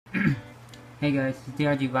Hey guys, it's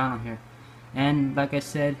DRG Vinyl here, and like I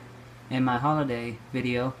said in my holiday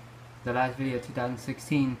video, the last video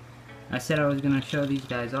 2016, I said I was going to show these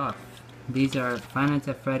guys off. These are Five Nights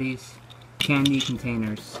at Freddy's candy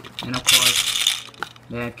containers, and of course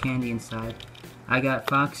they have candy inside. I got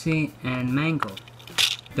Foxy and Mango.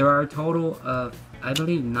 There are a total of, I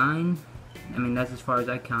believe, 9. I mean, that's as far as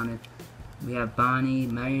I counted. We have Bonnie,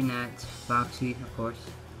 Marionette, Foxy, of course,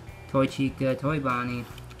 Toy Chica, Toy Bonnie,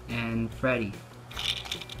 and Freddy.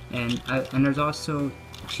 And there's also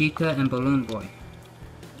Chica and Balloon Boy.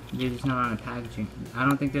 They're just not on the packaging. I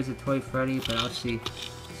don't think there's a Toy Freddy, but I'll see.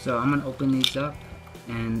 So I'm gonna open these up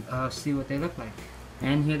and I'll see what they look like.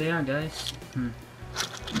 And here they are, guys.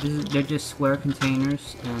 They're just square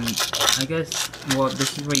containers, and I guess, well,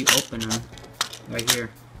 this is where you open them, right here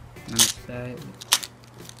on the side.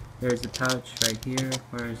 There's the pouch right here.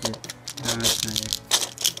 Where is it? No, that's not it.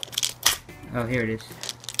 Oh, here it is.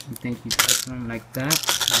 I think you touch them like that,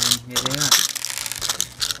 and here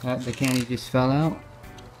they are. The candy just fell out.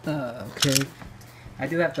 Okay. I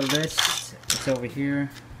do have the list. It's over here.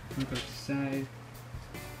 Look at the side.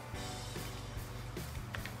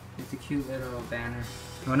 It's a cute little banner.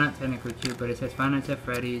 Well, not technically cute, but it says Five Nights at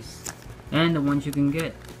Freddy's and the ones you can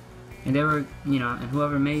get. And they were, you know, and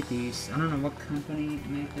whoever made these, I don't know what company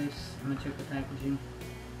made this. I'm gonna check the packaging.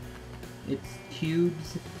 It's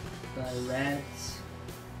Cubes by Rads.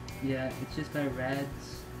 Yeah, it's just by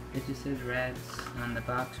Rads. It just says Rads on the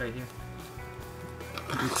box right here.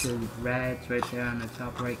 It just says Rads right there on the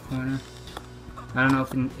top right corner. I don't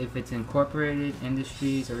know if it's Incorporated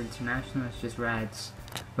Industries or International. It's just Rads.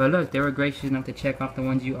 But look, they were gracious enough to check off the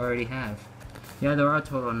ones you already have. Yeah, there are a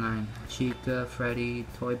total of 9. Chica, Freddy,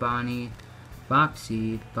 Toy Bonnie,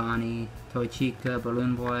 Foxy, Bonnie, Toy Chica,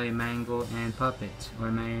 Balloon Boy, Mango, and Puppet,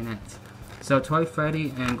 or Marionette. So Toy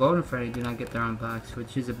Freddy and Golden Freddy do not get their own box,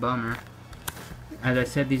 which is a bummer. As I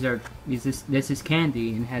said, this is candy,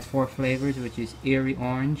 and it has 4 flavors, which is Eerie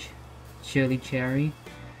Orange, Chili Cherry,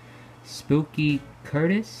 Spooky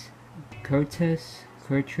Curtis,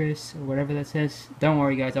 or whatever that says. Don't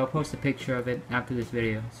worry guys, I'll post a picture of it after this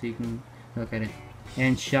video so you can look at it.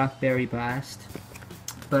 And Shockberry Blast.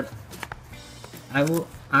 But I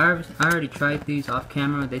already tried these off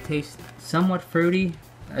camera. They taste somewhat fruity,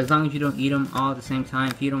 as long as you don't eat them all at the same time.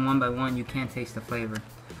 If you eat them one by one, you can't taste the flavor.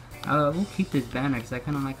 We'll keep this banner because I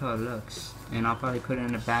kind of like how it looks, and I'll probably put it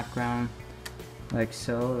in the background like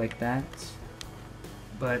so, like that.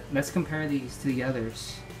 But let's compare these to the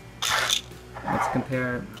others. Let's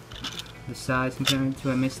compare the size, compare it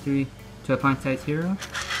to a pint-sized hero.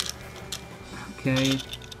 Okay,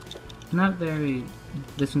 not very.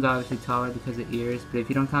 This one's obviously taller because of ears, but if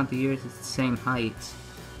you don't count the ears, it's the same height.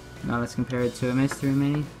 Now let's compare it to a Mystery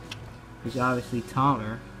Mini, which is obviously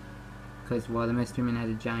taller, because, well, the Mystery Mini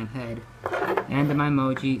has a giant head. And the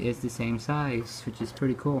Mimoji is the same size, which is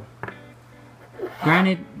pretty cool.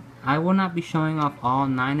 Granted, I will not be showing off all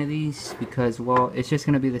 9 of these because, well, it's just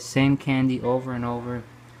going to be the same candy over and over,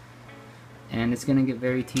 and it's going to get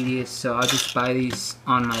very tedious, so I'll just buy these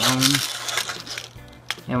on my own,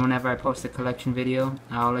 and whenever I post a collection video,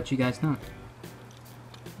 I'll let you guys know.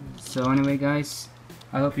 So anyway guys,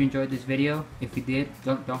 I hope you enjoyed this video. If you did,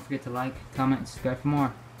 don't forget to like, comment, and subscribe for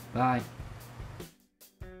more. Bye.